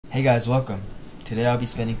Hey guys, welcome. Today I'll be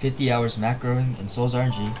spending 50 hours macroing in Sols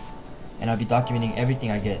RNG, and I'll be documenting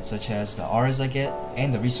everything I get, such as the Rs I get,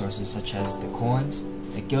 and the resources such as the coins,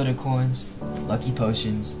 the gilded coins, lucky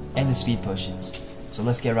potions, and the speed potions. So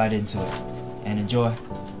let's get right into it, and enjoy.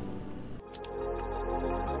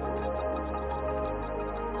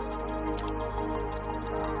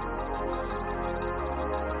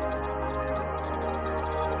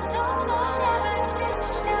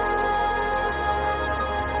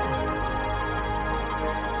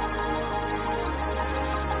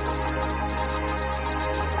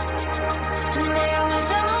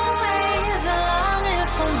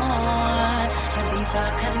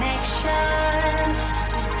 Connection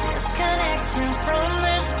is disconnecting from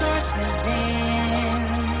the source within.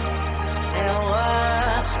 There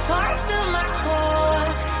were parts of my core,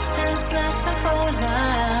 senseless and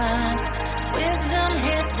frozen. Wisdom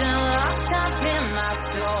hidden, locked up in my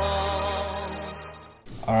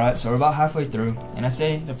soul. Alright, so we're about halfway through, and I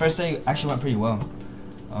say the first day actually went pretty well.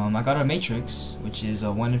 I got a matrix, which is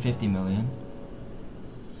a 1 in 50 million.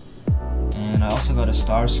 And I also got a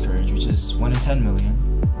star scourge, which is 1 in 10 million.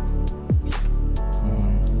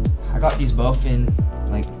 I got these both in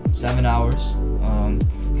like 7 hours. Kind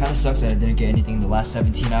of sucks that I didn't get anything the last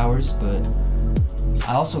 17 hours, but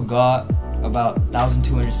I also got about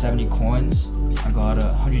 1,270 coins. I got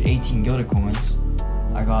 118 gilded coins.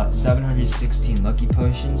 I got 716 lucky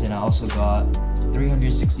potions, and I also got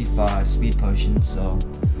 365 speed potions. So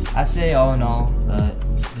I'd say all in all,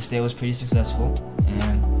 this day was pretty successful,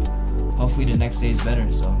 and hopefully the next day is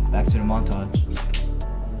better. So back to the montage.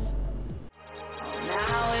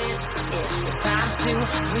 It's the time to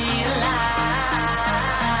realign,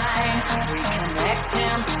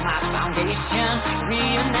 reconnecting my foundation,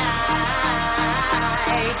 reunite.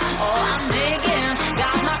 Oh, I'm digging,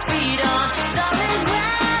 got my feet on solid ground.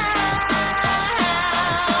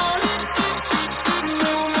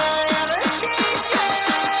 No more levitation.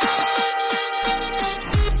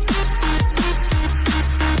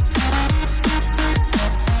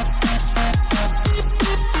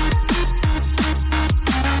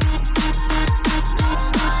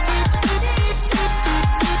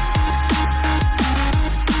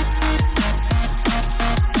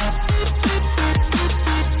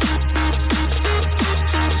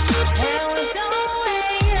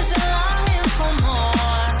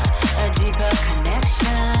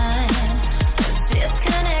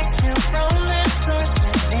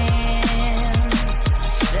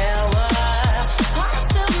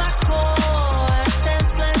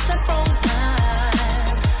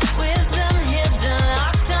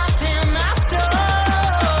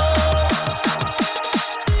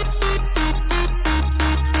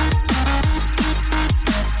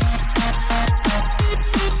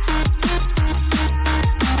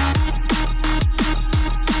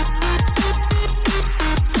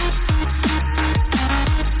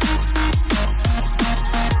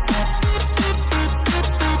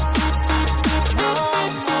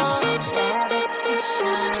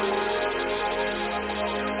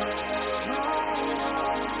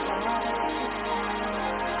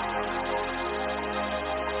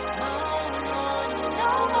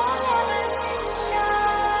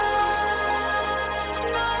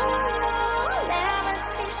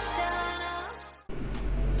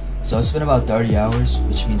 So it's been about 30 hours,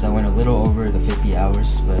 which means I went a little over the 50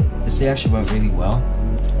 hours, but this day actually went really well.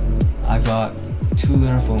 I got 2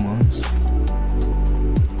 lunar full moons.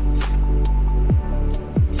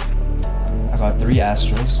 I got 3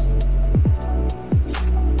 astrals.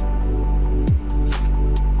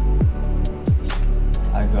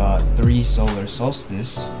 I got 3 solar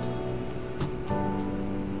solstice.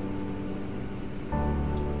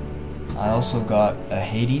 I also got a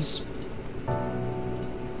Hades.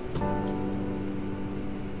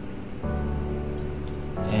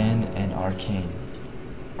 And an arcane.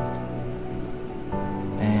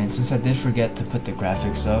 And since I did forget to put the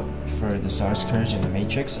graphics up for the Star Scourge and the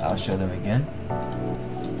Matrix, I'll show them again.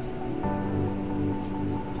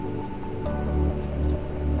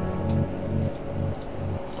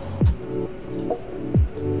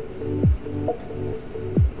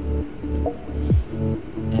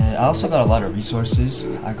 And I also got a lot of resources.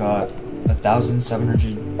 I got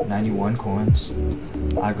 1,791 coins.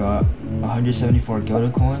 I got 174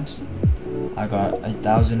 gilded coins. I got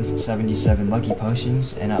 1,077 lucky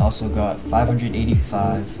potions, and I also got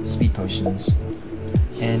 585 speed potions.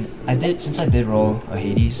 And since I did roll a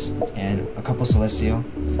Hades and a couple Celestial,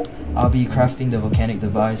 I'll be crafting the volcanic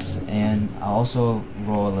device, and I'll also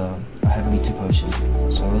roll a heavenly 2 potion.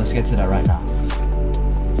 So let's get to that right now.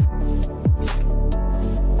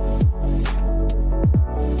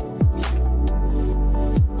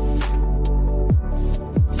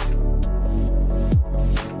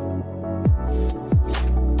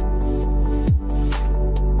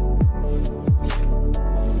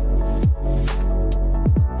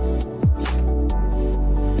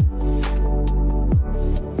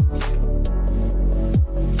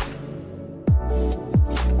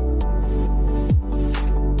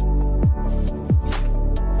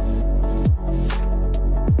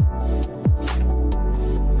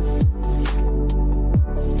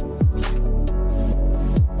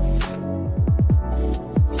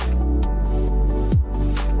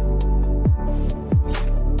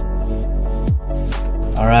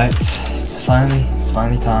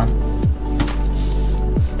 finally time.